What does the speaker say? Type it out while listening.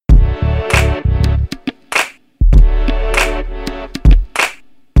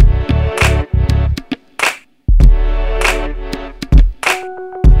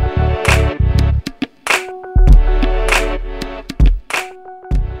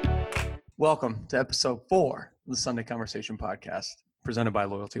Welcome to episode 4 of the Sunday Conversation podcast, presented by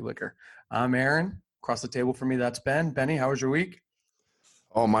Loyalty Liquor. I'm Aaron. Across the table from me, that's Ben. Benny, how was your week?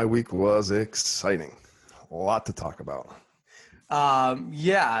 Oh, my week was exciting. A lot to talk about.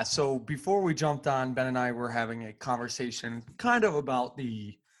 So before we jumped on, Ben and I were having a conversation kind of about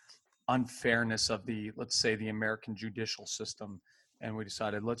the unfairness of let's say, the American judicial system. And we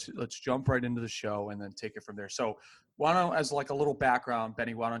decided let's jump right into the show and then take it from there. So why don't, as like a little background,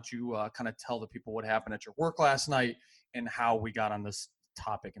 Benny, why don't you kind of tell the people what happened at your work last night and how we got on this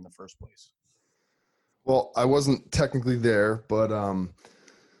topic in the first place? Well, I wasn't technically there, but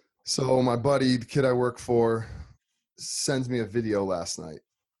so my buddy, the kid I work for, sends me a video last night.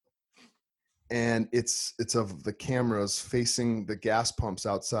 And it's of the cameras facing the gas pumps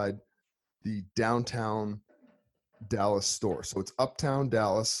outside the downtown Dallas store. So it's uptown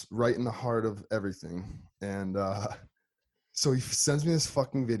Dallas, right in the heart of everything. And so he sends me this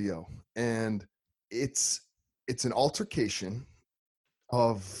fucking video, and it's an altercation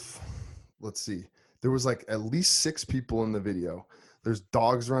of, let's see, there was like at least 6 people in the video. There's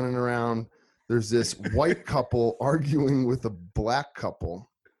dogs running around. There's this white couple arguing with a black couple.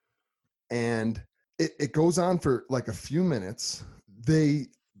 And it goes on for like a few minutes.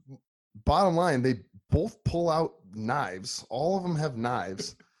 Bottom line, they both pull out knives. All of them have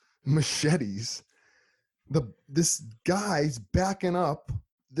knives, machetes. This guy's backing up.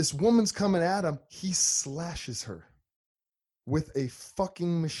 This woman's coming at him. He slashes her with a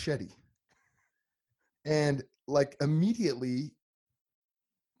fucking machete. And like immediately,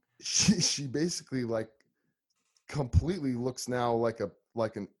 she basically like completely looks now like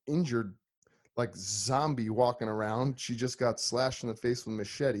an injured like zombie walking around. She just got slashed in the face with a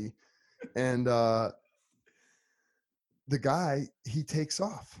machete, and the guy, he takes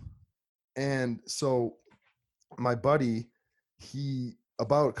off. And so my buddy,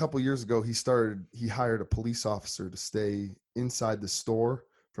 about a couple years ago, he hired a police officer to stay inside the store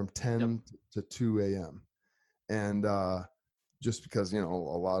from 10 to 2 a.m. And just because, a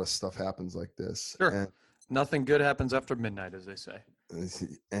lot of stuff happens like this. Sure. And nothing good happens after midnight, as they say.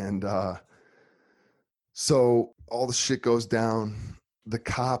 And so all the shit goes down. The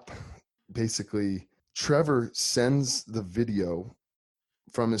cop, basically, Trevor sends the video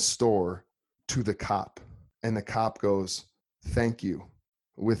from his store to the cop. And the cop goes, "Thank you.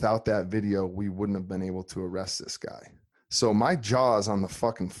 Without that video, we wouldn't have been able to arrest this guy." So my jaw is on the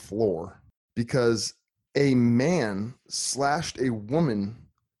fucking floor because a man slashed a woman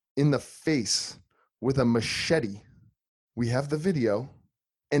in the face with a machete. We have the video.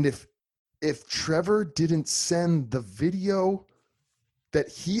 And if Trevor didn't send the video that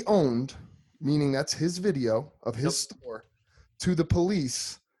he owned, meaning that's his video of his store, to the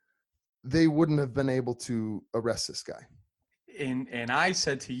police, they wouldn't have been able to arrest this guy. And I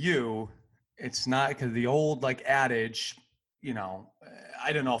said to you, it's not, because the old like adage,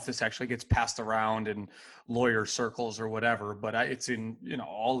 I don't know if this actually gets passed around in lawyer circles or whatever, but it's in,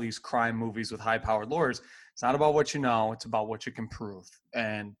 all these crime movies with high-powered lawyers. It's not about what you know, it's about what you can prove.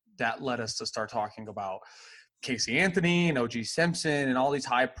 And that led us to start talking about Casey Anthony and O.J. Simpson and all these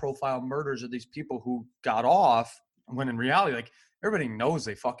high-profile murders of these people who got off, when in reality, like, everybody knows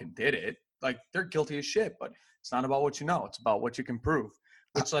they fucking did it. Like, they're guilty as shit, but it's not about what you know. It's about what you can prove,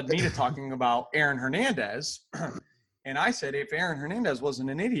 which led me to talking about Aaron Hernandez. And I said, if Aaron Hernandez wasn't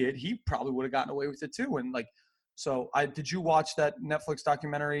an idiot, he probably would have gotten away with it too. And like, so did you watch that Netflix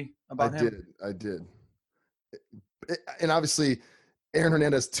documentary about him? I did. And obviously, Aaron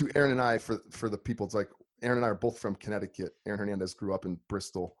Hernandez, to Aaron and I, for the people, it's like Aaron and I are both from Connecticut. Aaron Hernandez grew up in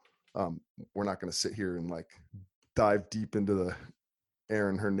Bristol. We're not going to sit here and like dive deep into the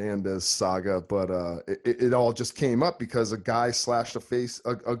Aaron Hernandez saga, but it all just came up because a guy slashed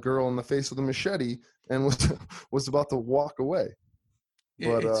a girl in the face with a machete and was about to walk away.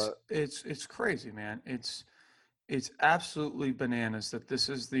 But it's crazy, man. It's absolutely bananas that this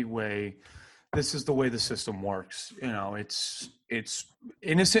is the way the system works. It's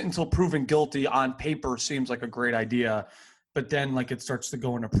innocent until proven guilty on paper seems like a great idea, but then like it starts to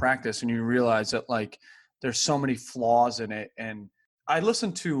go into practice and you realize that like there's so many flaws in it. And I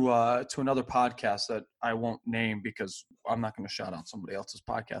listened to another podcast that I won't name because I'm not going to shout out somebody else's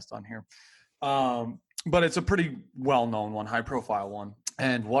podcast on here. But it's a pretty well-known one, high-profile one.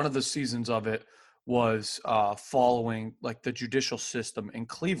 And one of the seasons of it was following like the judicial system in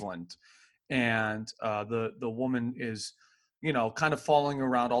Cleveland. And the woman is, kind of following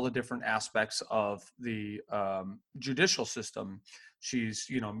around all the different aspects of the judicial system. She's,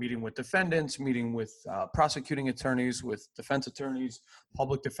 meeting with defendants, meeting with prosecuting attorneys, with defense attorneys,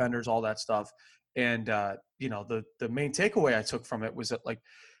 public defenders, all that stuff. And, the main takeaway I took from it was that like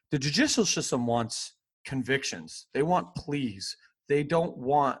The judicial system wants convictions. They want pleas. They don't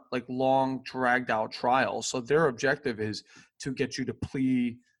want like long dragged out trials. So their objective is to get you to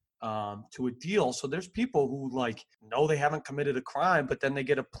plea to a deal. So there's people who like know they haven't committed a crime, but then they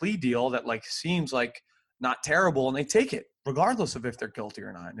get a plea deal that like seems like not terrible, and they take it regardless of if they're guilty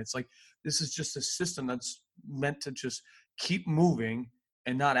or not. And it's like, this is just a system that's meant to just keep moving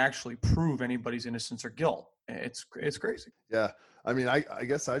and not actually prove anybody's innocence or guilt. It's crazy. Yeah. I mean, I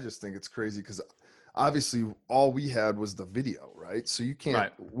guess I just think it's crazy because obviously all we had was the video, right? So you can't,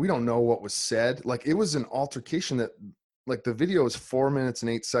 Right. we don't know what was said. Like it was an altercation that, like the video is 4 minutes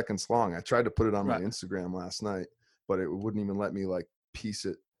and 8 seconds long. I tried to put it on my Right. Instagram last night, but it wouldn't even let me like piece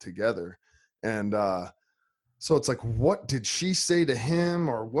it together. And so it's like, what did she say to him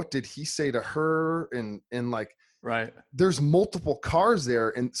or what did he say to her? And like, Right. there's multiple cars there.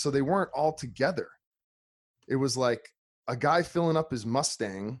 And so they weren't all together. It was like a guy filling up his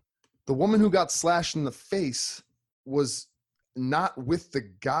Mustang. The woman who got slashed in the face was not with the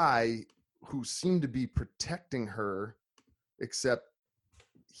guy who seemed to be protecting her, except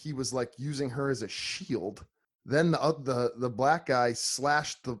he was like using her as a shield. Then the black guy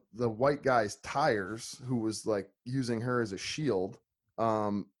slashed the white guy's tires, who was like using her as a shield.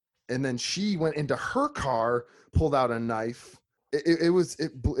 And then she went into her car, pulled out a knife.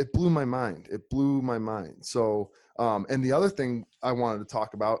 It blew my mind. It blew my mind. So, and the other thing I wanted to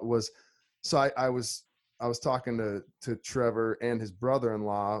talk about was, so I was talking to Trevor and his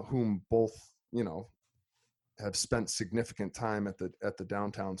brother-in-law, whom both, you know, have spent significant time at the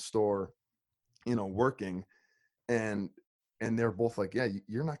downtown store, you know, working, and they're both like, yeah,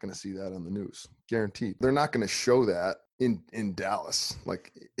 you're not going to see that on the news, guaranteed. They're not going to show that in Dallas,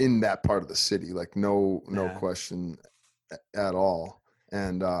 like in that part of the city, like no question at all.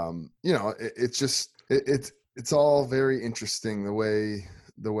 And you know, it's all very interesting the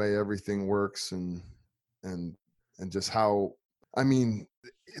way everything works, and just how, I mean,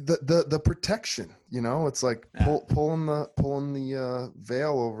 the protection, you know, it's like pulling the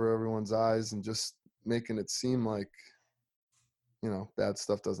veil over everyone's eyes and just making it seem like, you know, bad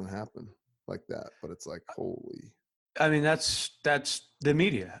stuff doesn't happen like that. But it's like, holy. I mean, that's the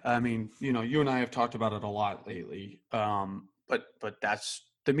media. I mean, you know, you and I have talked about it a lot lately. But that's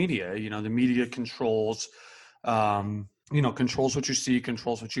the media. You know, the media controls, controls what you see,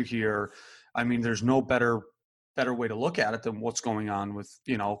 controls what you hear. I mean, there's no better way to look at it than what's going on with,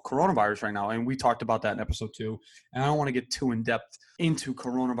 you know, coronavirus right now. And we talked about that in episode 2. And I don't want to get too in depth into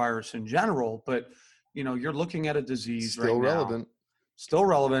coronavirus in general, but you know, you're looking at a disease Still right relevant. now. Still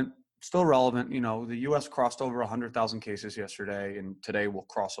relevant. You know, the U.S. crossed over 100,000 cases yesterday, and today we'll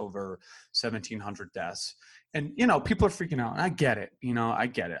cross over 1,700 deaths. And, you know, people are freaking out. And I get it. You know, I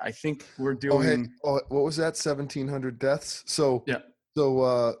get it. I think we're doing. What was that? 1,700 deaths. So, yeah.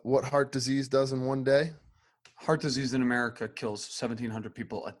 So what heart disease does in one day? Heart disease in America kills 1,700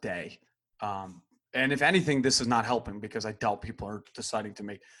 people a day. And if anything, this is not helping, because I doubt people are deciding to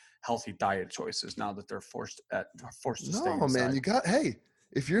make healthy diet choices now that they're forced to stay inside. No, man,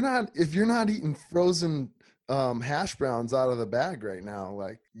 if you're not eating frozen hash browns out of the bag right now,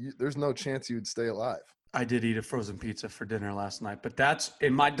 like there's no chance you'd stay alive. I did eat a frozen pizza for dinner last night, but that's,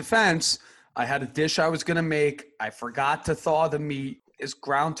 in my defense, I had a dish I was going to make. I forgot to thaw the meat. It's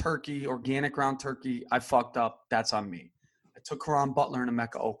ground turkey, organic ground turkey. I fucked up. That's on me. I took Karan Butler and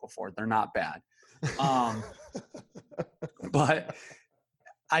Emeka Okafor. They're not bad. But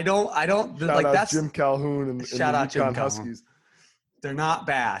I don't shout like out that's Jim Calhoun and shout the out Jim Yukon Calhoun. Huskies. They're not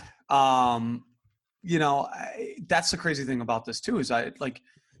bad. You know, that's the crazy thing about this too, is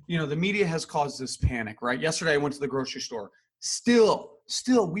the media has caused this panic, right? Yesterday I went to the grocery store. Still,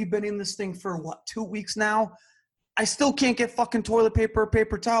 we've been in this thing for 2 weeks now. I still can't get fucking toilet paper or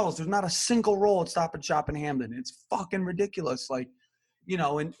paper towels. There's not a single roll at Stop and Shop in Hamden. It's fucking ridiculous. Like, you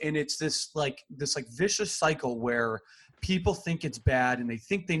know, and it's this vicious cycle where people think it's bad and they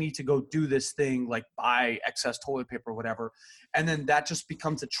think they need to go do this thing, like buy excess toilet paper or whatever. And then that just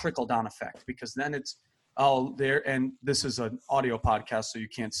becomes a trickle down effect, because then it's, and this is an audio podcast, so you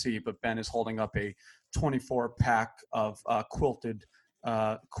can't see, but Ben is holding up a 24 pack of quilted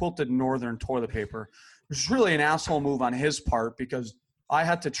Northern toilet paper, which is really an asshole move on his part, because I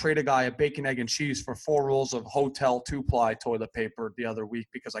had to trade a guy a bacon, egg, and cheese for 4 rolls of Hotel 2-ply toilet paper the other week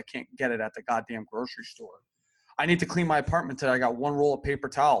because I can't get it at the goddamn grocery store. I need to clean my apartment today. I got 1 roll of paper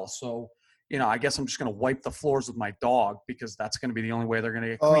towels. So, you know, I guess I'm just going to wipe the floors with my dog, because that's going to be the only way they're going to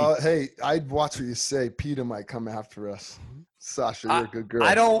get clean. Hey, I'd watch what you say. PETA might come after us. Sasha, you're a good girl.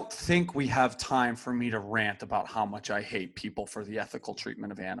 I don't think we have time for me to rant about how much I hate people for the ethical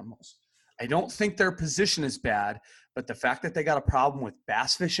treatment of animals. I don't think their position is bad, But the fact that they got a problem with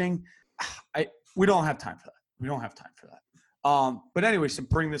bass fishing, we don't have time for that. We don't have time for that. But anyways, to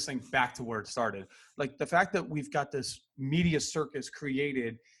bring this thing back to where it started, like the fact that we've got this media circus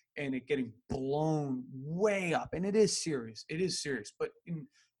created and it getting blown way up, and it is serious. It is serious, but in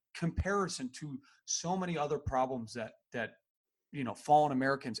comparison to so many other problems that fallen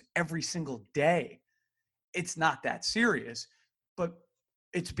Americans every single day, it's not that serious. But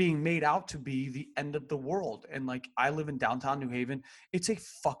it's being made out to be the end of the world. And like, I live in downtown New Haven. It's a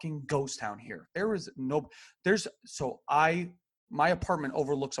fucking ghost town here. My apartment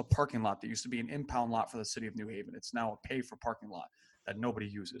overlooks a parking lot that used to be an impound lot for the city of New Haven. It's now a pay for parking lot that nobody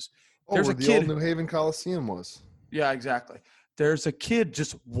uses. There's where the old New Haven Coliseum was. Yeah, exactly. There's a kid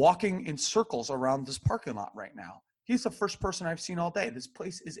just walking in circles around this parking lot right now. He's the first person I've seen all day. This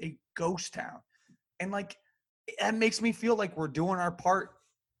place is a ghost town. And like, that makes me feel like we're doing our part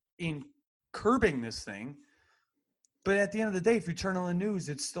in curbing this thing. But at the end of the day, if you turn on the news,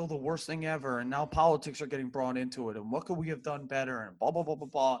 it's still the worst thing ever. And now politics are getting brought into it. And what could we have done better? And blah, blah, blah, blah,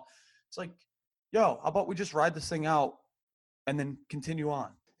 blah. It's like, yo, how about we just ride this thing out and then continue on?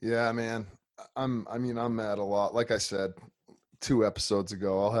 Yeah, man. I'm mad a lot. Like I said 2 episodes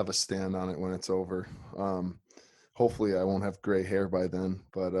ago, I'll have a stand on it when it's over. Hopefully I won't have gray hair by then,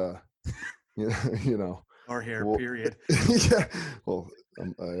 but you know. Or hair, period. Yeah. Well,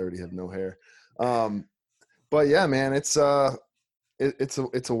 I already have no hair. But yeah, man, it's a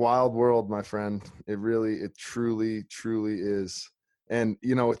wild world, my friend. It truly is. And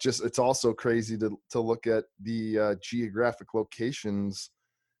it's also crazy to look at the geographic locations,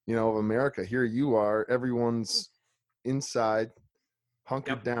 of America. Here you are, everyone's inside,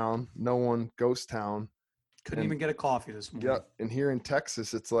 hunkered down, no one, ghost town. Couldn't even get a coffee this morning. Yeah, and here in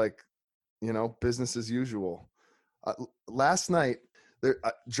Texas, it's like, business as usual. Last night,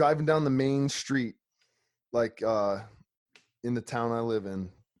 driving down the main street, like in the town I live in,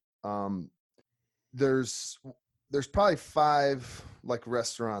 there's probably 5 like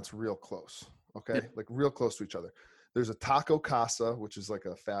restaurants real close. Okay, yeah. Like real close to each other. There's a Taco Casa, which is like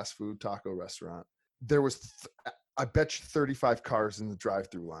a fast food taco restaurant. There was, I bet you, 35 cars in the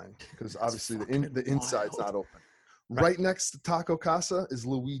drive-through line because obviously the inside's not open. Right next to Taco Casa is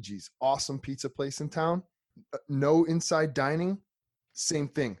Luigi's, awesome pizza place in town. No inside dining, same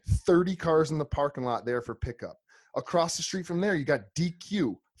thing. 30 cars in the parking lot there for pickup. Across the street from there, you got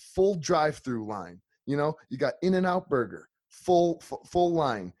DQ, full drive-through line. You got In-N-Out Burger, full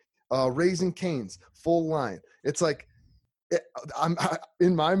line. Raising Cane's, full line. It's like,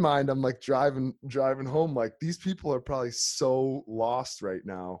 in my mind, I'm like driving home. Like, these people are probably so lost right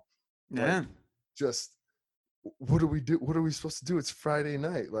now. Yeah. Like, just, what do we do? What are we supposed to do? It's Friday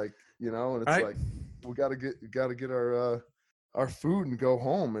night, like, and it's like, we gotta get our food and go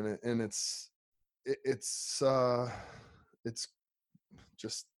home. And it's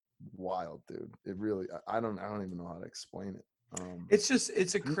just wild, dude. It really, I don't even know how to explain it.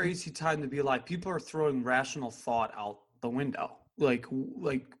 It's a crazy time to be alive. People are throwing rational thought out the window. Like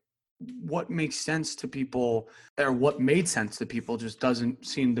what makes sense to people, or what made sense to people, just doesn't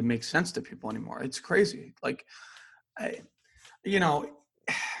seem to make sense to people anymore. It's crazy. Like, I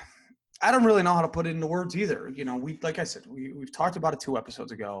don't really know how to put it into words either. Like I said, we've talked about it 2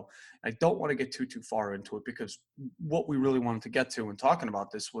 episodes ago. I don't want to get too far into it, because what we really wanted to get to when talking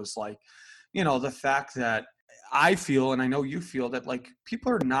about this was like, the fact that I feel, and I know you feel, that like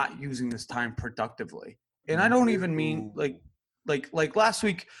people are not using this time productively. And I don't even mean like last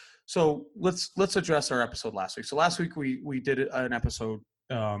week. So let's address our episode last week. So last week we did an episode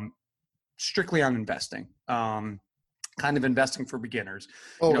strictly on investing, kind of investing for beginners.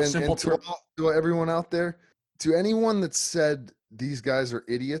 And to everyone out there, to anyone that said these guys are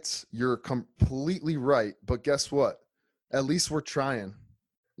idiots, you're completely right. But guess what? At least we're trying.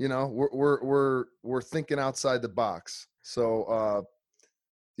 We're thinking outside the box. So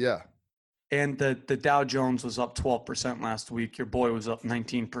yeah. And the Dow Jones was up 12% last week. Your boy was up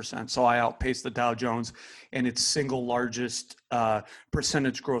 19%. So I outpaced the Dow Jones in its single largest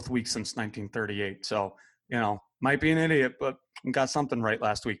percentage growth week since 1938. So, might be an idiot, but got something right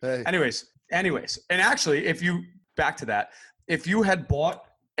last week. Hey. Anyways. And actually, if you had bought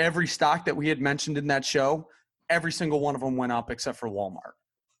every stock that we had mentioned in that show, every single one of them went up except for Walmart.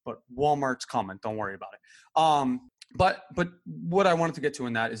 But Walmart's coming. Don't worry about it. But what I wanted to get to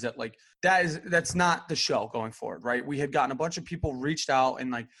in that is that, like, that's not the show going forward, right? We had gotten a bunch of people reached out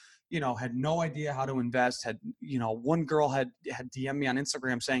and, like, had no idea how to invest. Had, one girl had DM'd me on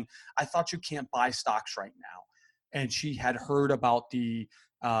Instagram saying, I thought you can't buy stocks right now. And she had heard about the,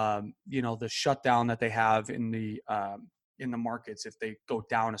 the shutdown that they have in the in the markets if they go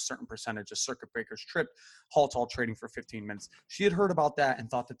down a certain percentage. A circuit breaker's tripped, halts all trading for 15 minutes. She had heard about that and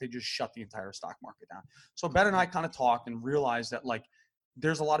thought that they just shut the entire stock market down. So Ben and I kind of talked and realized that like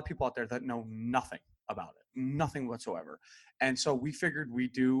there's a lot of people out there that know nothing about it, nothing whatsoever. And so we figured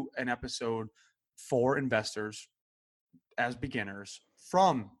we'd do an episode for investors as beginners,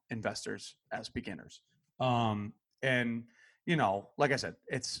 from investors as beginners. And you know, like I said,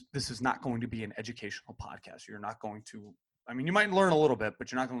 this is not going to be an educational podcast. You're not going to, I mean, you might learn a little bit,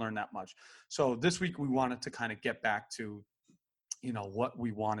 but you're not going to learn that much. So this week we wanted to kind of get back to, you know, what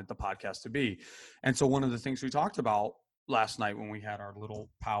we wanted the podcast to be. And so one of the things we talked about last night when we had our little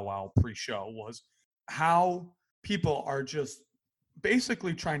powwow pre-show was how people are just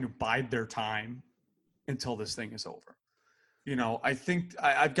basically trying to bide their time until this thing is over. You know, I think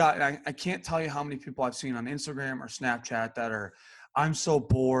I can't tell you how many people I've seen on Instagram or Snapchat that are, I'm so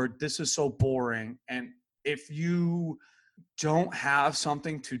bored. This is so boring. And if you don't have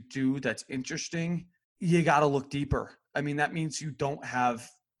something to do that's interesting, you got to look deeper. I mean, that means you don't have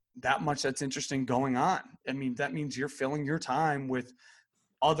that much that's interesting going on. I mean, that means you're filling your time with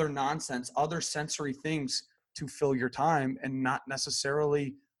other nonsense, other sensory things to fill your time and not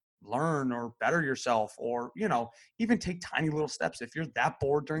necessarily learn or better yourself, or, you know, even take tiny little steps. If you're that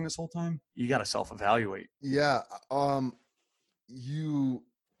bored during this whole time, you got to self-evaluate. Yeah. You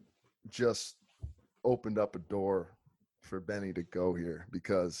just opened up a door for Benny to go here,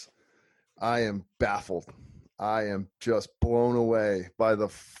 because I am baffled. I am just blown away by the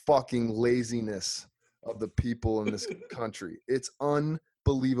fucking laziness of the people in this country. It's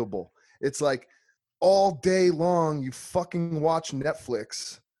unbelievable. It's like all day long you fucking watch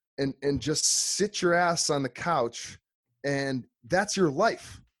Netflix and just sit your ass on the couch, and that's your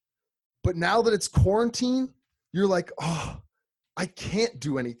life. But now that it's quarantine, you're like, oh, I can't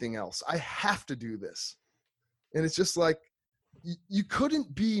do anything else. I have to do this. And it's just like, you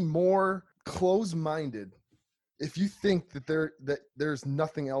couldn't be more close-minded if you think that there's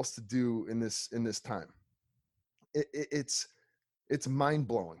nothing else to do in this time. It's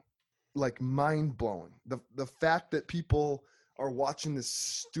mind-blowing, like mind-blowing. The fact that people are watching this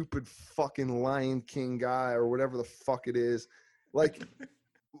stupid fucking Lion King guy or whatever the fuck it is, like,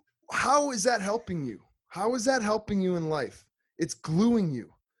 how is that helping you? How is that helping you in life? It's gluing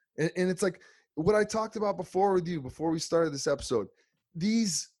you. And it's like what I talked about before with you, before we started this episode.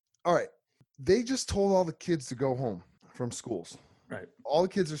 All right, they just told all the kids to go home from schools. Right. All the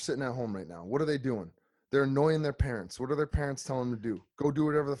kids are sitting at home right now. What are they doing? They're annoying their parents. What are their parents telling them to do? Go do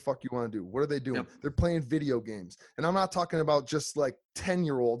whatever the fuck you want to do. What are they doing? Yep. They're playing video games. And I'm not talking about just like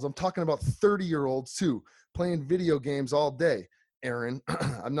 10-year-olds. I'm talking about 30-year-olds too, playing video games all day. Aaron,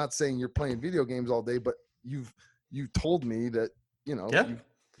 I'm not saying you're playing video games all day, but you told me that, you know, Yeah. you've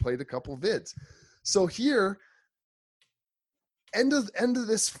played a couple vids. So here, end of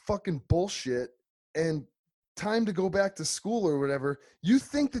this fucking bullshit and time to go back to school or whatever. You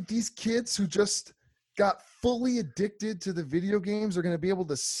think that these kids who just got fully addicted to the video games are going to be able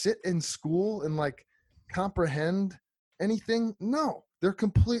to sit in school and like comprehend anything? No, they're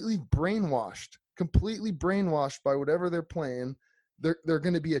completely brainwashed by whatever they're playing. They're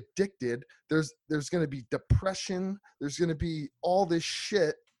going to be addicted. There's going to be depression. There's going to be all this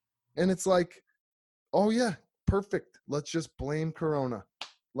shit. And it's like, oh yeah, perfect. Let's just blame Corona.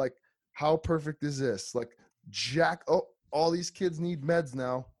 Like, how perfect is this? Like, all these kids need meds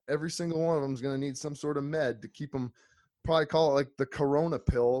now. Every single one of them is going to need some sort of med to keep them, probably call it like the Corona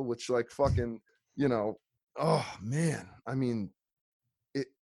pill, which like fucking, you know, oh man. I mean,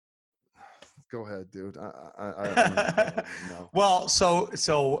 go ahead, dude. I know. Well,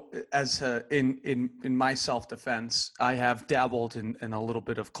 so as in my self-defense, I have dabbled in a little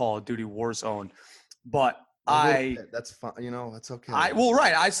bit of Call of Duty Warzone, but that's fine. You know, that's okay.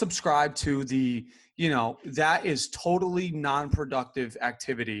 I subscribe to the, you know, that is totally non-productive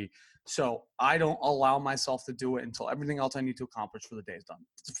activity. So I don't allow myself to do it until everything else I need to accomplish for the day is done.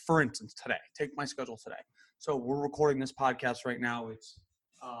 For instance, today, take my schedule today. So we're recording this podcast right now.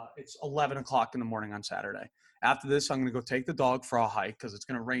 It's 11 o'clock in the morning on Saturday. After this, I'm going to go take the dog for a hike because it's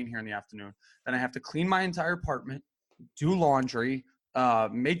going to rain here in the afternoon. Then I have to clean my entire apartment, do laundry,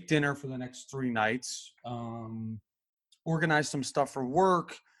 make dinner for the next 3 nights, organize some stuff for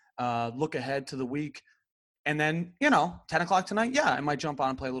work, look ahead to the week. And then, you know, 10 o'clock tonight, yeah, I might jump on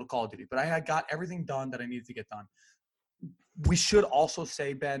and play a little Call of Duty. But I had got everything done that I needed to get done. We should also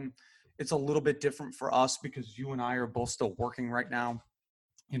say, Ben, it's a little bit different for us because you and I are both still working right now.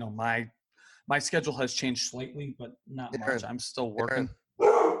 You know, my schedule has changed slightly, but not much. I'm still working.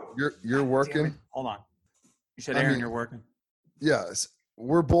 Aaron, you're working? Hold on. You said, Aaron, you're working? Yes.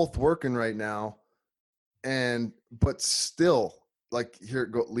 We're both working right now. but still, like, here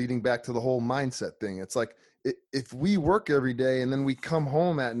go leading back to the whole mindset thing. It's like, if we work every day and then we come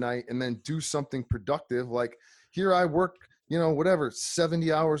home at night and then do something productive, like here I work, whatever,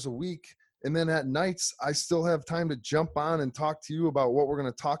 70 hours a week. And then at nights, I still have time to jump on and talk to you about what we're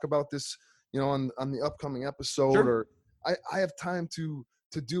going to talk about this, on the upcoming episode, Sure. or I have time to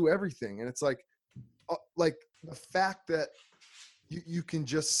do everything. And it's like the fact that you can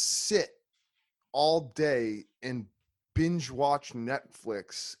just sit all day and binge watch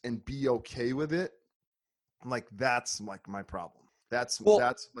Netflix and be okay with it. Like, that's like my problem. That's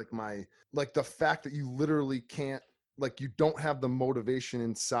like like the fact that you literally can't, like, you don't have the motivation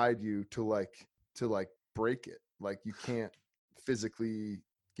inside you to break it. Like, you can't physically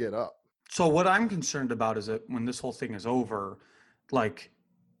get up. So what I'm concerned about is that when this whole thing is over, like,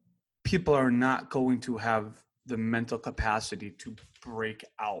 people are not going to have the mental capacity to break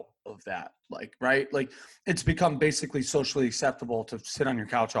out of that. Like, right? Like, it's become basically socially acceptable to sit on your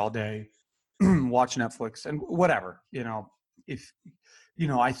couch all day, watch Netflix and whatever, if,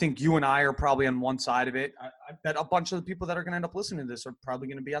 I think you and I are probably on one side of it. I bet a bunch of the people that are going to end up listening to this are probably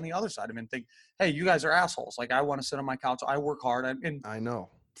going to be on the other side of it and think, hey, you guys are assholes. Like, I want to sit on my couch. I work hard. And I know.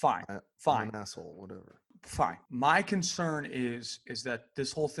 fine, I'm fine, an asshole, whatever. fine. My concern is that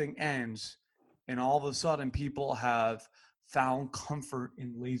this whole thing ends and all of a sudden people have found comfort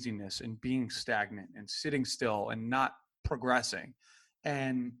in laziness and being stagnant and sitting still and not progressing.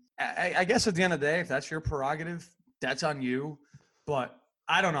 And I guess at the end of the day, if that's your prerogative, that's on you. But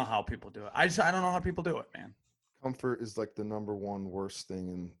I don't know how people do it. I don't know how people do it, man. Comfort is like the number one worst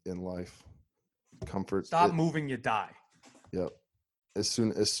thing in life. Comfort. Stop moving, you die. Yep. As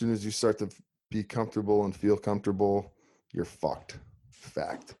soon as you start to be comfortable and feel comfortable, you're fucked.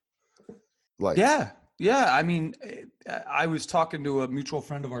 Fact. Like, yeah. I mean, I was talking to a mutual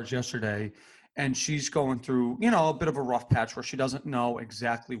friend of ours yesterday, and she's going through, a bit of a rough patch where she doesn't know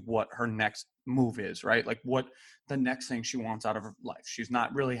exactly what her next move is, right? Like, what the next thing she wants out of her life. She's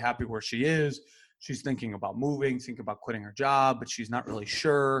not really happy where she is. She's thinking about moving, thinking about quitting her job, but she's not really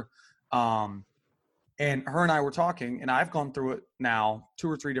sure. And her and I were talking, and I've gone through it now 2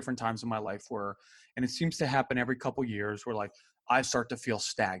 or 3 different times in my life and it seems to happen every couple years where, like, I start to feel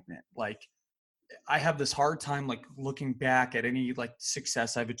stagnant. Like, I have this hard time, like, looking back at any, like,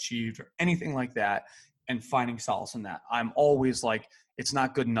 success I've achieved or anything like that and finding solace in that. I'm always like, it's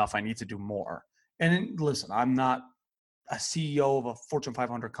not good enough. I need to do more. And listen, I'm not a CEO of a Fortune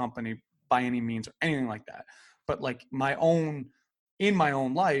 500 company by any means or anything like that. But, like, in my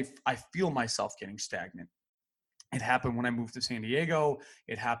own life, I feel myself getting stagnant. It happened when I moved to San Diego.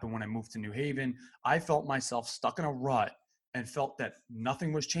 It happened when I moved to New Haven. I felt myself stuck in a rut and felt that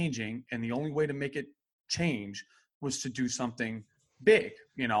nothing was changing. And the only way to make it change was to do something big,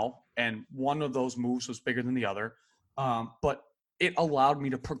 and one of those moves was bigger than the other. But it allowed me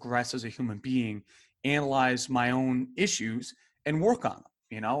to progress as a human being, analyze my own issues and work on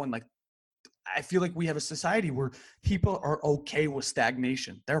them, and, like, I feel like we have a society where people are okay with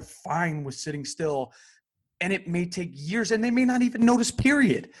stagnation. They're fine with sitting still, and it may take years and they may not even notice,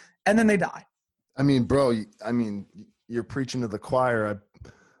 period. And then they die. I mean, bro, you're preaching to the choir. I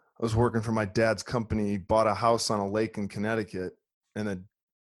was working for my dad's company, bought a house on a lake in Connecticut, and then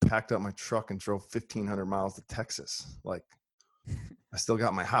packed up my truck and drove 1,500 miles to Texas. Like, I still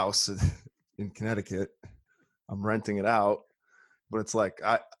got my house in Connecticut. I'm renting it out, but it's like,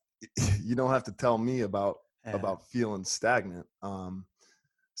 you don't have to tell me about feeling stagnant.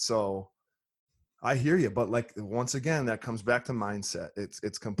 So I hear you, but, like, once again, that comes back to mindset.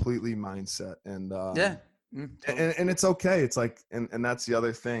 It's completely mindset, and Yeah. and it's okay. It's like, and that's the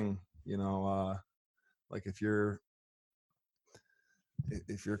other thing, like, if you're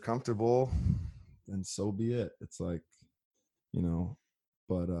comfortable, then so be it. It's like,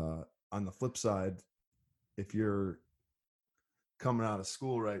 but on the flip side, if you're coming out of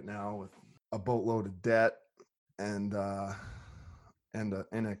school right now with a boatload of debt and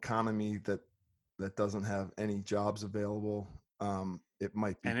an economy that doesn't have any jobs available, it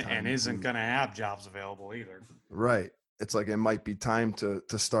might be and isn't going to have jobs available either. Right. It's like, it might be time to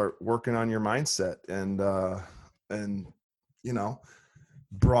start working on your mindset and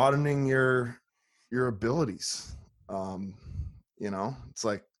broadening your abilities. It's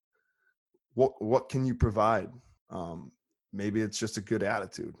like, what can you provide? Maybe it's just a good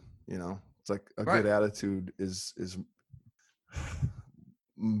attitude. It's like a good attitude is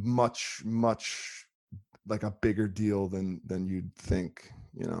much like a bigger deal than you'd think.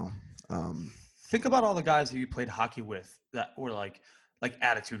 Think about all the guys that you played hockey with that were like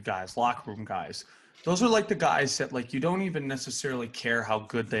attitude guys, locker room guys. Those are like the guys that, like, you don't even necessarily care how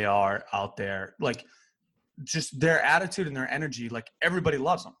good they are out there. Like, just their attitude and their energy, like everybody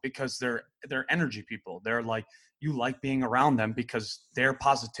loves them because they're energy people. They're like, you like being around them because their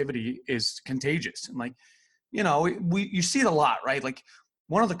positivity is contagious. And like, you know, you see it a lot, right? Like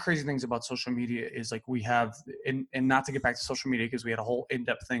one of the crazy things about social media is like we have, and not to get back to social media because we had a whole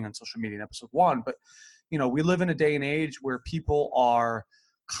in-depth thing on social media in episode 1, but you know, we live in a day and age where people are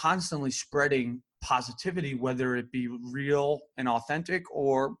constantly spreading positivity, whether it be real and authentic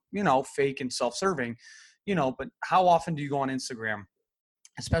or, you know, fake and self-serving, you know. But how often do you go on Instagram,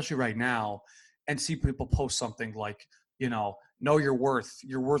 especially right now, and see people post something like, you know you're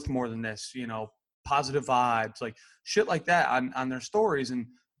worth more than this, you know, positive vibes, like shit like that on their stories. And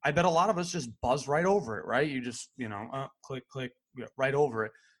I bet a lot of us just buzz right over it, right? You just, you know, click, click, right over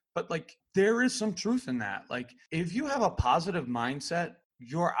it. But like, there is some truth in that. Like, if you have a positive mindset,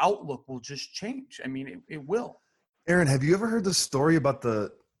 your outlook will just change. I mean, it will. Aaron, have you ever heard the story about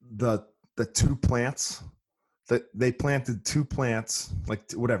the two plants that they planted two plants,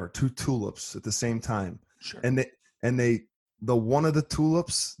 like whatever, two tulips at the same time? Sure. And the one of the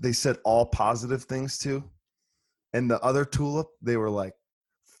tulips, they said all positive things to. And the other tulip, they were like,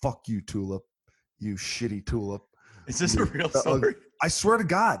 fuck you, tulip, you shitty tulip. Is this a real story? I swear to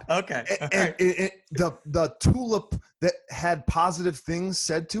God. Okay. And the tulip that had positive things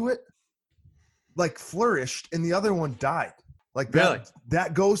said to it, like flourished, and the other one died. Like Really?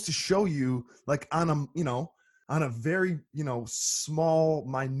 that goes to show you, like on a very, you know, small,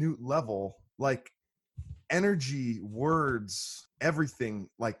 minute level, like energy, words, everything,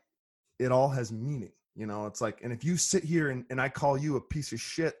 like it all has meaning. You know, it's like, and if you sit here and I call you a piece of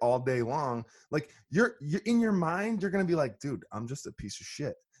shit all day long, like you're in your mind, you're going to be like, dude, I'm just a piece of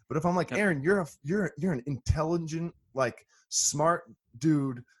shit. But if I'm like, Aaron, you're an intelligent, like smart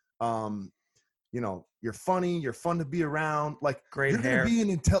dude. You know, you're funny, you're fun to be around. Like great you're hair.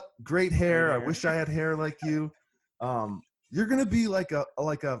 going to be great hair. I wish I had hair like you. You're going to be like a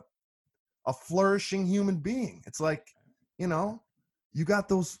flourishing human being. It's like, you know, you got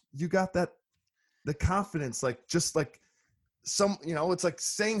that, the confidence, like just like some, you know, it's like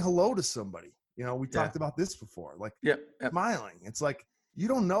saying hello to somebody. You know, we talked about this before, like smiling. It's like, you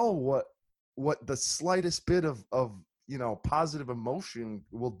don't know what the slightest bit of, you know, positive emotion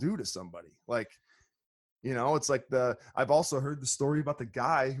will do to somebody. Like, you know, it's like I've also heard the story about the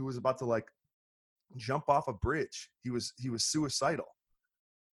guy who was about to like jump off a bridge. He was suicidal,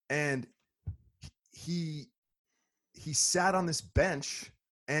 and he sat on this bench,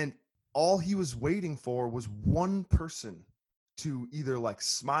 and all he was waiting for was one person to either like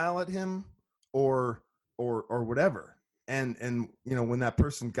smile at him or whatever. And you know, when that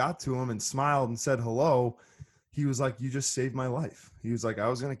person got to him and smiled and said hello, he was like, you just saved my life. He was like, I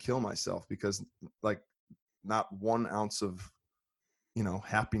was going to kill myself because like not 1 ounce of, you know,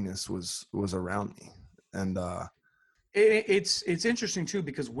 happiness was around me. And it's interesting too,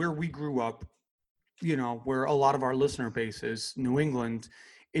 because where we grew up, you know, where a lot of our listener base is, New England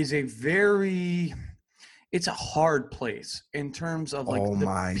is it's a hard place in terms of like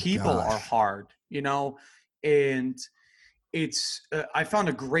the people are hard, you know. And it's I found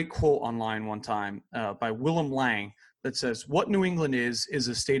a great quote online one time by Willem Lang that says, what New England is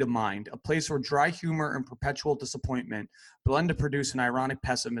a state of mind, a place where dry humor and perpetual disappointment blend to produce an ironic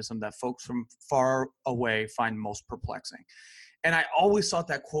pessimism that folks from far away find most perplexing. And I always thought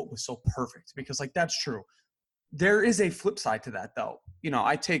that quote was so perfect because, like, that's true. There is a flip side to that, though. You know,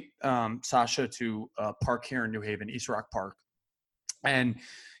 I take Sasha to a park here in New Haven, East Rock Park. And,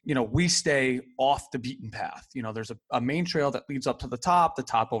 you know, we stay off the beaten path. You know, there's a main trail that leads up to the top. The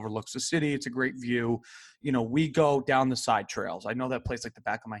top overlooks the city. It's a great view. You know, we go down the side trails. I know that place like the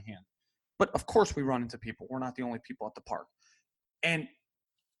back of my hand. But, of course, we run into people. We're not the only people at the park. And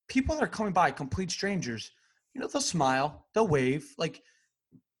people that are coming by, complete strangers, you know, they'll smile, they'll wave. Like,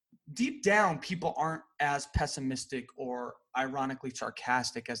 deep down, people aren't as pessimistic or ironically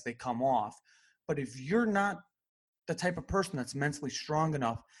sarcastic as they come off. But if you're not the type of person that's mentally strong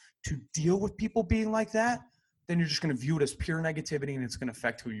enough to deal with people being like that, then you're just going to view it as pure negativity, and it's going to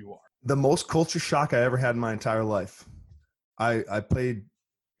affect who you are. The most culture shock I ever had in my entire life. I played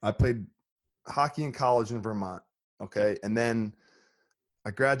hockey in college in Vermont. Okay. And then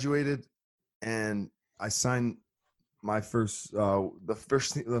I graduated and I signed my first,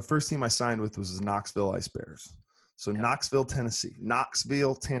 the first team I signed with was the Knoxville Ice Bears. So Knoxville, Tennessee.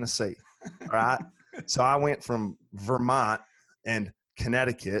 All right. So I went from Vermont and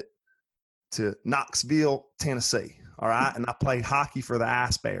Connecticut to Knoxville, Tennessee. All right. And I played hockey for the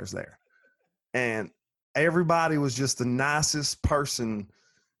Ice Bears there. And everybody was just the nicest person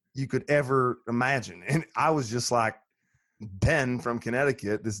you could ever imagine. And I was just like Ben from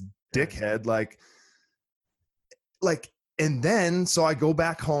Connecticut, this dickhead. Like, like, and then, so I go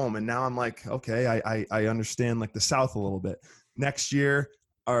back home and now I'm like, okay, I understand like the South a little bit. Next year,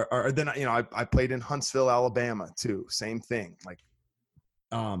 or then, I played in Huntsville, Alabama too. Same thing. Like,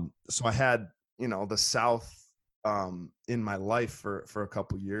 so I had, the South, in my life for a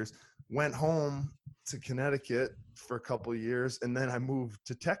couple years, went home to Connecticut for a couple years. And then I moved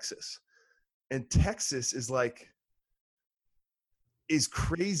to Texas, and Texas is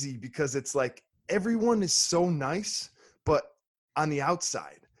crazy because it's like everyone is so nice, but on the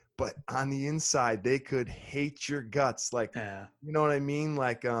outside, but on the inside, they could hate your guts. Like, Yeah. you know what I mean?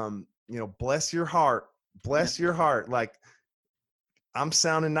 Like, bless your heart, bless Yeah. your heart. Like, I'm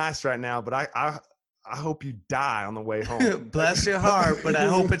sounding nice right now, but I hope you die on the way home. Bless your heart, but I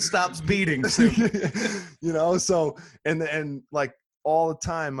hope it stops beating soon. So, and like all the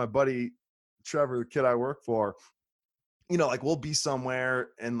time, my buddy Trevor, the kid I work for, like we'll be somewhere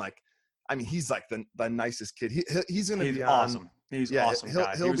and like, I mean, he's like the nicest kid. He's going to be awesome. on. He's Yeah, awesome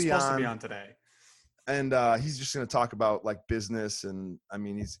guy. He was supposed to be on today. And he's just going to talk about like business. And I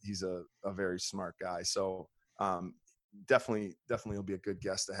mean, he's a very smart guy. So definitely will be a good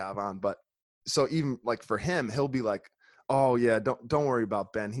guest to have on. But so even like for him, he'll be like, oh yeah, don't worry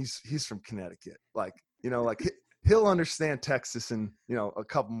about Ben. He's from Connecticut. Like, like he'll understand Texas in, a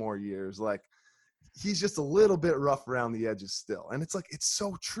couple more years. Like, he's just a little bit rough around the edges still. And it's like, it's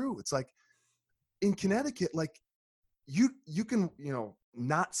so true. It's like in Connecticut, like you can,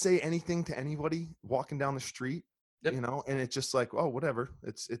 not say anything to anybody walking down the street, Yep. And it's just like, oh, whatever,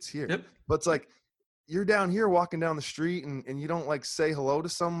 it's here. Yep. But it's like, you're down here walking down the street and you don't like say hello to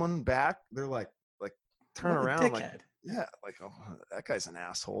someone back. They're like turn What a around, like, dickhead. yeah, like, oh, that guy's an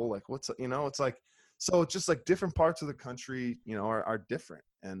asshole. Like, what's, it's like, so it's just like different parts of the country, are different.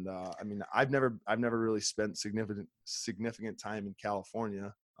 And I mean, I've never really spent significant time in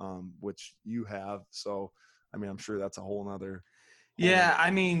California, which you have. So, I mean, I'm sure that's a whole nother. Yeah,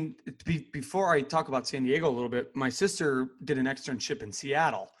 I mean, before I talk about San Diego a little bit, my sister did an externship in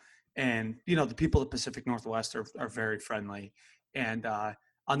Seattle, and the people of the Pacific Northwest are very friendly. And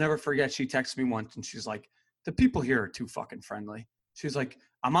I'll never forget, she texted me once, and she's like, "The people here are too fucking friendly." She's like,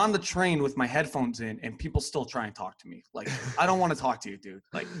 "I'm on the train with my headphones in, and people still try and talk to me. Like, I don't want to talk to you, dude."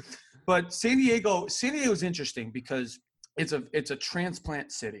 Like, but San Diego is interesting because it's a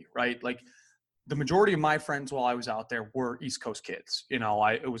transplant city, right? Like, the majority of my friends while I was out there were East Coast kids.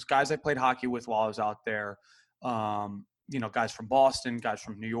 It was guys I played hockey with while I was out there. Guys from Boston, guys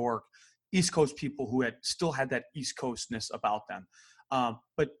from New York, East Coast people who still had that East Coastness about them.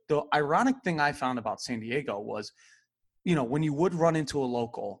 But the ironic thing I found about San Diego was, when you would run into a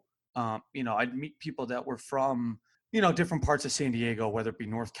local, I'd meet people that were from, different parts of San Diego, whether it be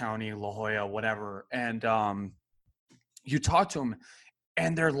North County, La Jolla, whatever. And you talk to them,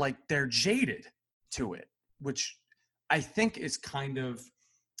 and they're jaded to it, which I think is kind of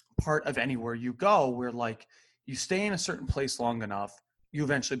part of anywhere you go, where like you stay in a certain place long enough, you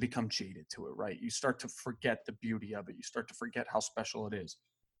eventually become jaded to it, right? You start to forget the beauty of it. You start to forget how special it is.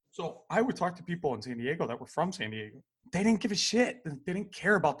 So I would talk to people in San Diego that were from San Diego. They didn't give a shit. They didn't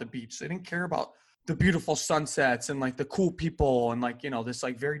care about the beach. They didn't care about the beautiful sunsets and like the cool people and like, this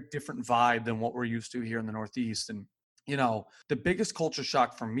like very different vibe than what we're used to here in the Northeast. And the biggest culture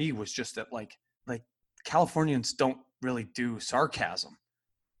shock for me was just that like Californians don't really do sarcasm.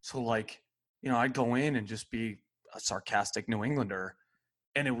 So like, I'd go in and just be a sarcastic New Englander,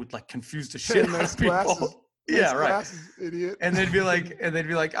 and it would like confuse the shit out of people. Yeah, right. Glasses, idiot. And they'd be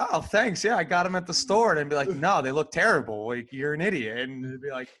like, "Oh, thanks. Yeah, I got them at the store." And I'd be like, "No, they look terrible. Like, you're an idiot." And they'd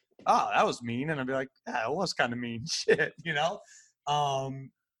be like, "Oh, that was mean." And I'd be like, "Yeah, it was kind of mean." Shit,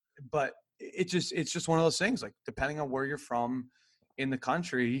 But it's just one of those things, like depending on where you're from in the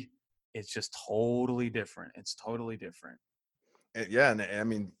country, it's just totally different. It's totally different. Yeah. And I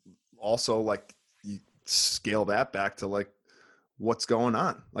mean, also like you scale that back to like what's going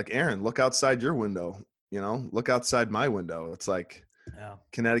on. Like, Aaron, look outside your window, look outside my window. It's like, Yeah.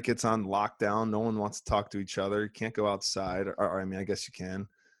 Connecticut's on lockdown. No one wants to talk to each other. You can't go outside. Or I mean, I guess you can.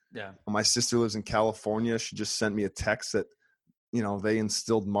 Yeah. My sister lives in California. She just sent me a text that, they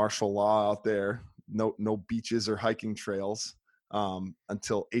instilled martial law out there. No beaches or hiking trails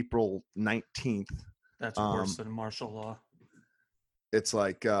until April 19th. That's worse than martial law. It's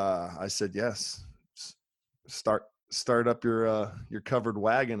like, I said, yes, start up your covered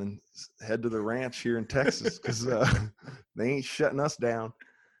wagon and head to the ranch here in Texas, because they ain't shutting us down.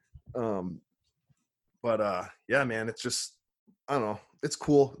 But yeah, man, it's just, I don't know. It's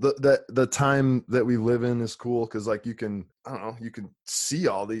cool. The time that we live in is cool because like you can see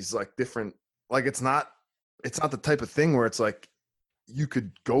all these like different, like it's not the type of thing where it's like you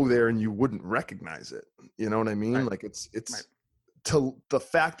could go there and you wouldn't recognize it. You know what I mean? Right. Like it's Right. to the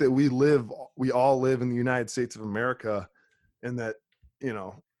fact that we all live in the United States of America, and that, you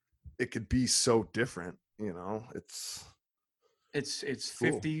know, it could be so different, you know, it's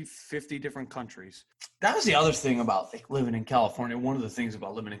cool. 50 different countries. That was the other thing about like living in California. One of the things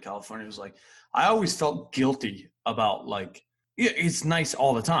about living in California was like I always felt guilty about like it's nice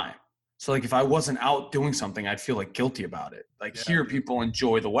all the time. So like if I wasn't out doing something, I'd feel like guilty about it. Like Yeah, here dude. people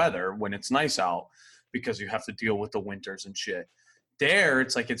enjoy the weather when it's nice out because you have to deal with the winters and shit. There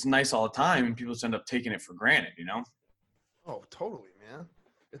it's like it's nice all the time and people just end up taking it for granted, you know? Oh, totally, man.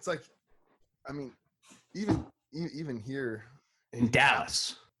 It's like, I mean, even here In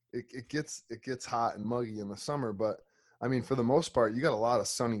Dallas. it gets hot and muggy in the summer, but I mean, for the most part, you got a lot of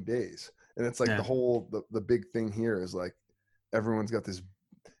sunny days, and it's like Yeah. the big thing here is like everyone's got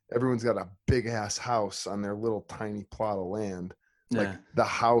a big ass house on their little tiny plot of land. Like Yeah. the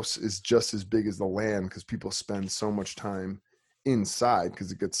house is just as big as the land because people spend so much time inside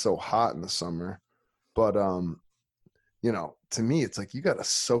because it gets so hot in the summer. But you know, to me, it's like you got to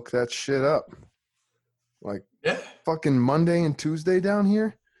soak that shit up. Like Yeah. fucking Monday and Tuesday down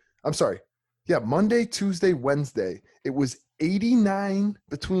here. I'm sorry. Yeah, Monday, Tuesday, Wednesday. It was 89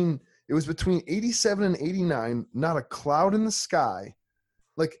 between 87 and 89, not a cloud in the sky.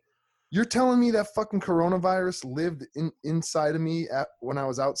 Like you're telling me that fucking coronavirus lived inside of me when I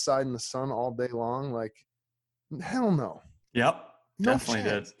was outside in the sun all day long? Like hell no. Yep. No Definitely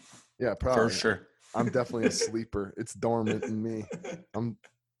chance. did. Yeah, For probably. sure. I'm definitely a sleeper. It's dormant in me. I'm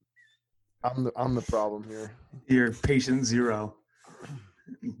the problem here. You're patient zero.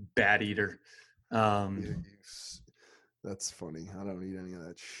 Bad eater. That's funny. I don't eat any of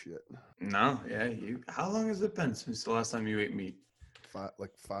that shit. No, yeah. How long has it been since the last time you ate meat?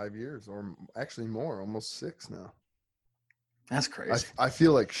 5 years, or actually more, almost 6 now. That's crazy. I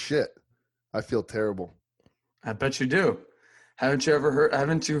feel like shit. I feel terrible. I bet you do. Haven't you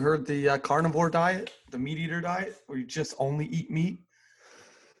heard the carnivore diet, the meat eater diet, where you just only eat meat?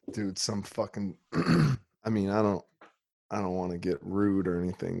 Dude, some fucking I mean, I don't want to get rude or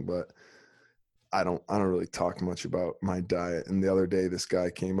anything, but I don't really talk much about my diet. And the other day this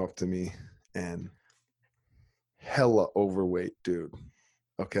guy came up to me and hella overweight dude.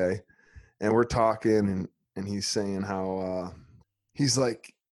 Okay? And we're talking and he's saying how he's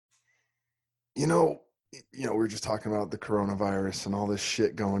like, you know, we were just talking about the coronavirus and all this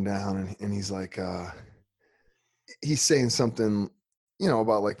shit going down, and he's like he's saying something, you know,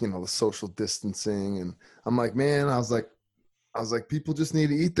 about like, you know, the social distancing, and I'm like, man, I was like, people just need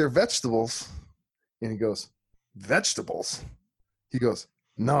to eat their vegetables. And he goes, vegetables? He goes,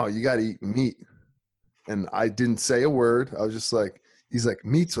 no, you got to eat meat. And I didn't say a word. I was just like, he's like,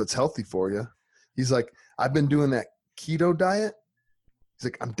 meat's what's healthy for you. He's like, I've been doing that keto diet. He's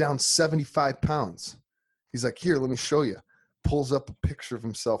like, I'm down 75 pounds. He's like, here, let me show you. Pulls up a picture of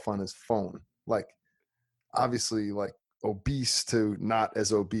himself on his phone. Like, obviously, like obese to not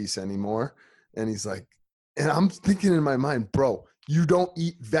as obese anymore. And he's like, and I'm thinking in my mind, bro, you don't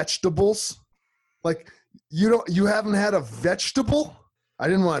eat vegetables? Like, you haven't had a vegetable? I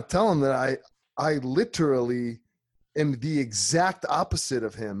didn't want to tell him that I literally am the exact opposite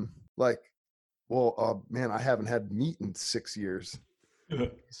of him. Like, well, man, I haven't had meat in 6 years.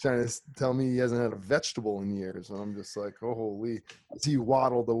 He's trying to tell me he hasn't had a vegetable in years. And I'm just like, oh, holy. As he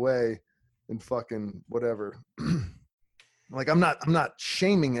waddled away and fucking whatever. Like, I'm not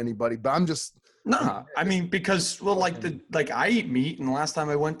shaming anybody, but I'm just. No, I mean, because, well, like I eat meat, and the last time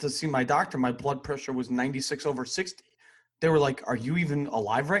I went to see my doctor, my blood pressure was 96/60. They were like, are you even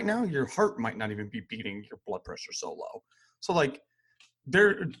alive right now? Your heart might not even be beating, your blood pressure so low. So like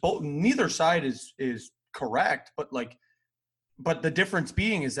neither side is correct, but the difference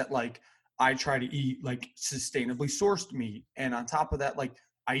being is that like I try to eat like sustainably sourced meat, and on top of that, like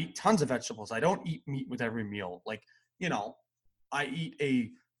I eat tons of vegetables. I don't eat meat with every meal. Like, you know, I eat a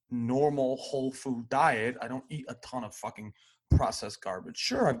normal whole food diet. I don't eat a ton of fucking processed garbage.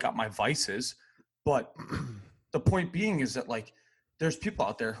 Sure, I've got my vices, but the point being is that like there's people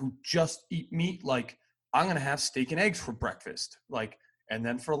out there who just eat meat. Like, I'm gonna have steak and eggs for breakfast, like, and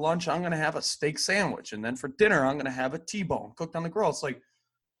then for lunch I'm gonna have a steak sandwich, and then for dinner I'm gonna have a T-bone cooked on the grill. It's like,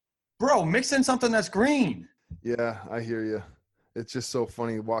 bro, mix in something that's green. Yeah, I hear you. It's just so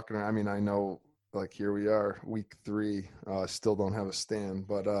funny walking around. I mean, I know, like, here we are, week 3, still don't have a stand,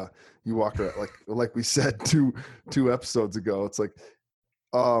 but you walk around, like we said two episodes ago, it's like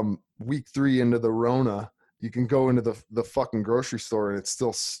week 3 into the Rona, you can go into the fucking grocery store and it's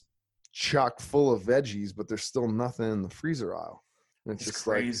still chock full of veggies, but there's still nothing in the freezer aisle. And it's It's just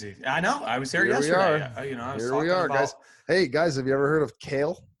like, crazy. I know. I was there here we yesterday. are. I was Here we talking are, about. guys. Hey, guys, have you ever heard of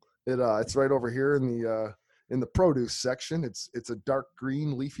kale? It's right over here in the produce section. It's a dark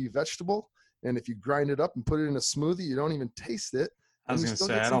green leafy vegetable, and if you grind it up and put it in a smoothie, you don't even taste it, I and was you gonna still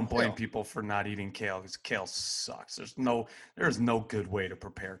say get I some don't blame kale. people for not eating kale because kale sucks. There's no good way to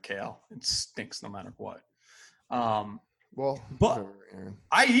prepare kale. It stinks no matter what. Um, Well, but whatever, Aaron.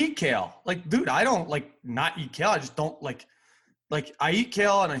 I eat kale. Like, dude, I don't like not eat kale. I just don't like I eat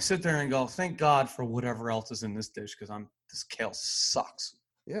kale and I sit there and go, thank God for whatever else is in this dish because this kale sucks.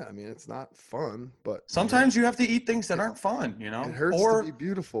 Yeah, I mean, it's not fun, but Sometimes you have to eat things that it, aren't fun, it hurts to be or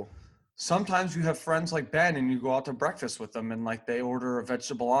beautiful. sometimes you have friends like Ben and you go out to breakfast with them and like they order a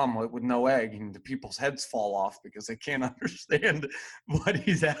vegetable omelet with no egg and the people's heads fall off because they can't understand what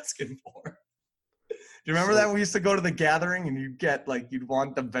he's asking for. Do you remember So that we used to go to the gathering and you'd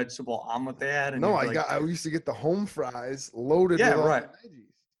want the vegetable omelet they had and no, you'd be like, I used to get the home fries loaded yeah, with all right. the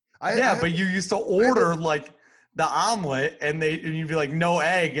veggies. Yeah, I but you used to I had order to, like the omelet and you'd be like, no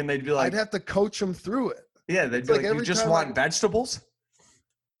egg. And they'd be I'd like, have to coach them through it. yeah, they'd It's be like like, you every just time want vegetables?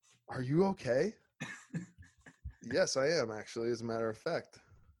 are you okay? Yes, I am actually. As a matter of fact,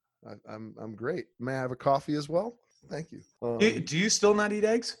 I'm great. May I have a coffee as well? Thank you. Do you still not eat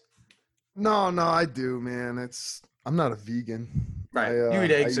eggs? No, I do, man. I'm not a vegan. Right. You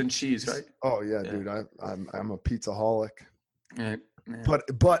eat I eggs eat and cheese, right? Oh yeah, Yeah. dude. I'm a pizza holic. Yeah. Yeah.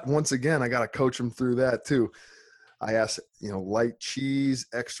 But once again, I gotta coach them through that too. I ask, light cheese,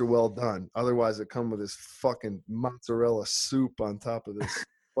 extra well done. Otherwise, it come with this fucking mozzarella soup on top of this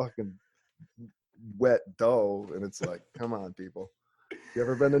fucking wet dough, and it's like, come on, people. You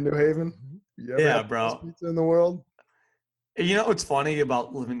ever been to New Haven? You ever Yeah, had the best bro. pizza in the world? You know what's funny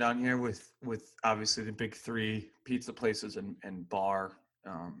about living down here with obviously the big three pizza places and bar.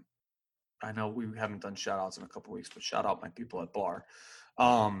 I know we haven't done shout outs in a couple weeks, but shout out my people at bar.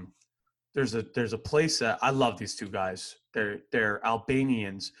 Um, there's a place that I love these two guys. They're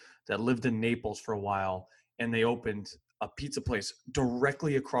Albanians that lived in Naples for a while, and they opened a pizza place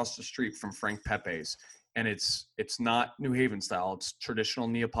directly across the street from Frank Pepe's. And it's not New Haven style; it's traditional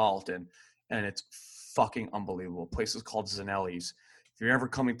Neapolitan, and it's fucking unbelievable. Place is called Zanelli's. If you're ever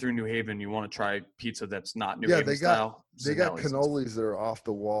coming through New Haven, you want to try pizza that's not New Yeah, Haven style. they got Zanelli's. cannolis that are off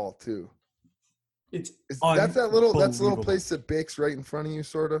the wall too. It's That's that little unbelievable. place that bakes right in front of you,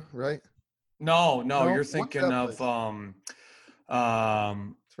 sort of, right? No, No, you're what's thinking that of place?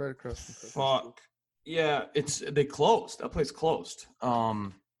 It's right across from Christmas Street. fuck. Yeah, they closed. That place closed.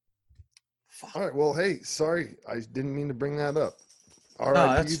 Fuck. All right. Well, hey, sorry, I didn't mean to bring that up. No,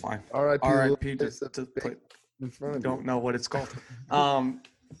 R.I.P. that's fine. R.I.P. R.I.P. place to that's put. baked in front of Don't you. know what it's called.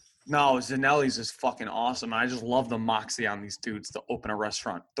 No, Zanelli's is fucking awesome. I just love the moxie on these dudes to open a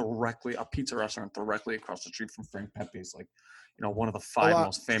pizza restaurant directly across the street from Frank Pepe's. Like, one of the five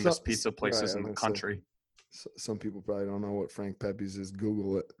most famous pizza places in the country. Some people probably don't know what Frank Pepe's is.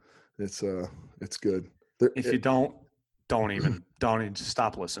 Google it. It's good. If you don't even just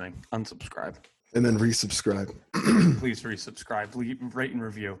stop listening. Unsubscribe. And then resubscribe. Please resubscribe. Rate and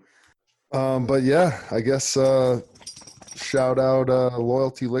review. But yeah, I guess shout out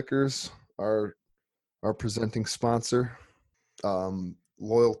Loyalty Liquors, our presenting sponsor.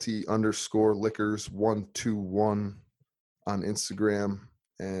 Loyalty_liquors121 on Instagram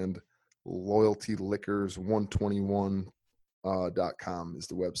and loyaltyliquors121.com is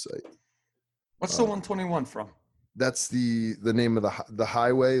the website. What's the 121 from? That's the name of the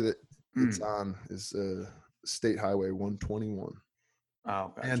highway that it's on is State Highway 121.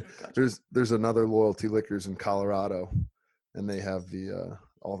 Oh, gotcha, and gotcha. there's another Loyalty Liquors in Colorado, and they have the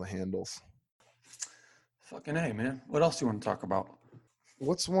all the handles. Fucking A, man. What else do you want to talk about?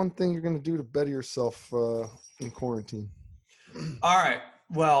 What's one thing you're gonna do to better yourself in quarantine? All right.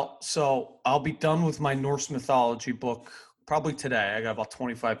 Well, so I'll be done with my Norse mythology book probably today. I got about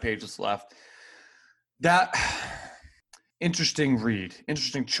 25 pages left. That interesting read,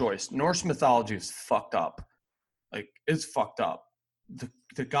 interesting choice. Norse mythology is fucked up. Like, it's fucked up.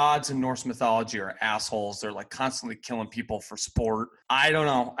 The gods in Norse mythology are assholes. They're like constantly killing people for sport. I don't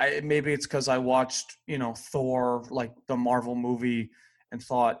know. Maybe it's because I watched, Thor, like the Marvel movie, and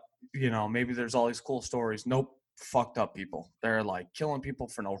thought, maybe there's all these cool stories. Nope. Fucked up people. They're like killing people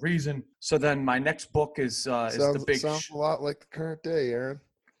for no reason. So then my next book is the big. Sounds a lot like the current day, Aaron.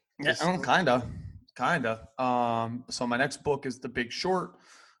 Yeah, kinda. So my next book is The Big Short.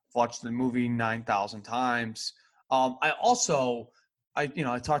 I've watched the movie 9,000 times. I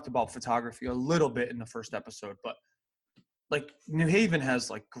talked about photography a little bit in the first episode, but like New Haven has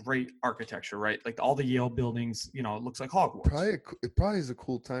like great architecture, right? Like all the Yale buildings, you know, it looks like Hogwarts. It probably is a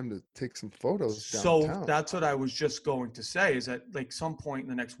cool time to take some photos So downtown. that's what I was just going to say is that like some point in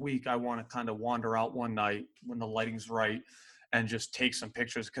the next week, I want to kind of wander out one night when the lighting's right and just take some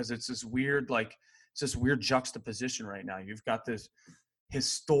pictures because it's this weird, like, it's this weird juxtaposition right now. You've got this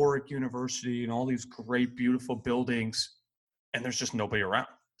historic university and all these great, beautiful buildings, and there's just nobody around.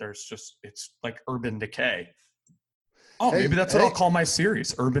 It's like urban decay. Oh, maybe that's what I'll call my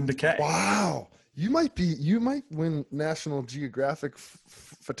series, Urban Decay. Wow. You might win National Geographic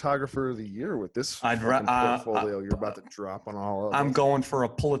Photographer of the Year with this portfolio you're about to drop on all of us. I'm going for a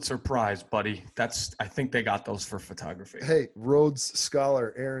Pulitzer Prize, buddy. I think they got those for photography. Hey, Rhodes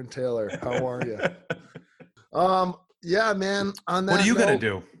Scholar Aaron Taylor, how are you? Yeah, man. On that, what are you gonna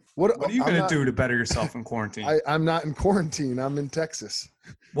do? What are you gonna do to better yourself in quarantine? I'm not in quarantine. I'm in Texas.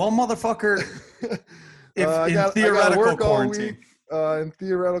 Well, motherfucker. In theoretical quarantine. In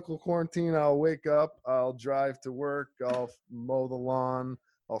theoretical quarantine, I'll wake up, I'll drive to work, I'll mow the lawn,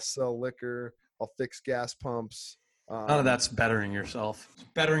 I'll sell liquor, I'll fix gas pumps. None of that's bettering yourself. It's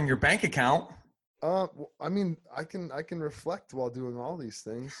bettering your bank account. I mean, I can reflect while doing all these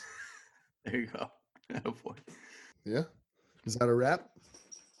things. There you go. Oh boy. Yeah. Is that a wrap?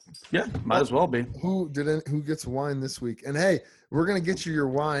 Yeah, might as well be. Who gets wine this week? And hey, we're gonna get you your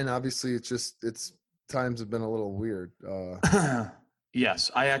wine. Obviously, it's times have been a little weird.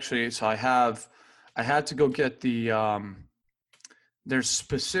 Yes, I had to go get there's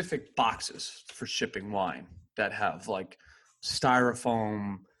specific boxes for shipping wine that have like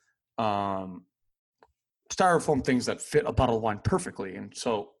styrofoam things that fit a bottle of wine perfectly. And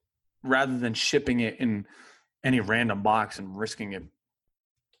so rather than shipping it in any random box and risking it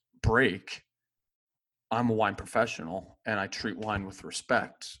break, I'm a wine professional and I treat wine with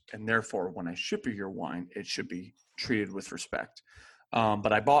respect. And therefore, when I ship you your wine, it should be treated with respect.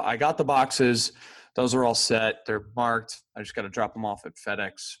 But I got the boxes. Those are all set. They're marked. I just got to drop them off at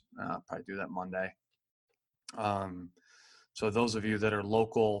FedEx. Probably do that Monday. So those of you that are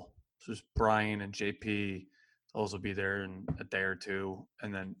local, just Brian and JP, those will be there in a day or two.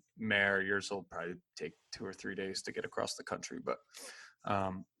 And then Mayor, yours will probably take 2 or 3 days to get across the country. But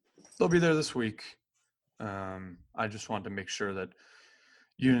they'll be there this week. I just wanted to make sure that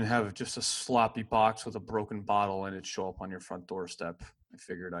you didn't have just a sloppy box with a broken bottle and it show up on your front doorstep. I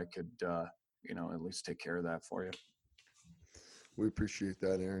figured I could, at least take care of that for you. We appreciate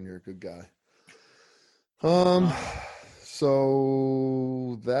that, Aaron. You're a good guy.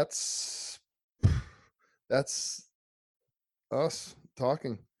 So that's us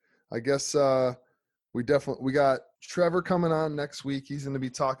talking. I guess we got Trevor coming on next week. He's going to be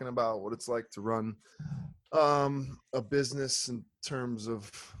talking about what it's like to run a business in terms of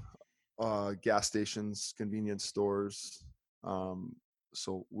gas stations, convenience stores.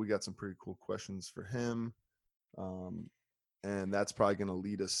 So we got some pretty cool questions for him. And that's probably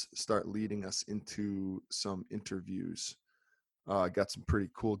going to start leading us into some interviews. Got some pretty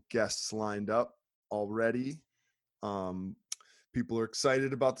cool guests lined up already. People are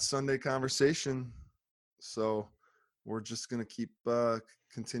excited about the Sunday conversation. So we're just going to keep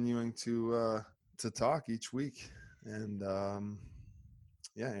continuing to talk each week. And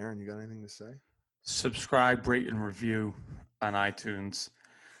yeah, Aaron, you got anything to say? Subscribe, rate, and review on iTunes.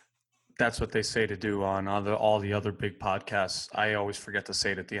 That's what they say to do on all the other big podcasts. I always forget to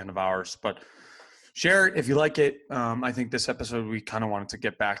say it at the end of ours, but share it if you like it. I think this episode, we kind of wanted to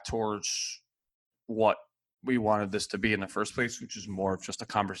get back towards what we wanted this to be in the first place, which is more of just a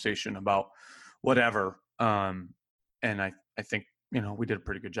conversation about whatever. And I think, we did a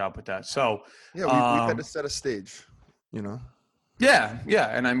pretty good job with that. So yeah, we had to set a stage, Yeah.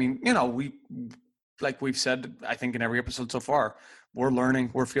 And I mean, like we've said, I think in every episode so far, we're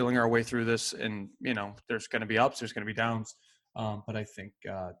learning, we're feeling our way through this, and there's going to be ups, there's going to be downs. But I think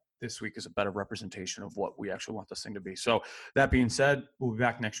this week is a better representation of what we actually want this thing to be. So that being said, we'll be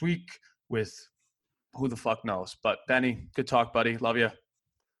back next week with who the fuck knows. But Benny, good talk, buddy. Love you.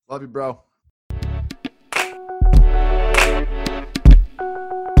 Love you, bro.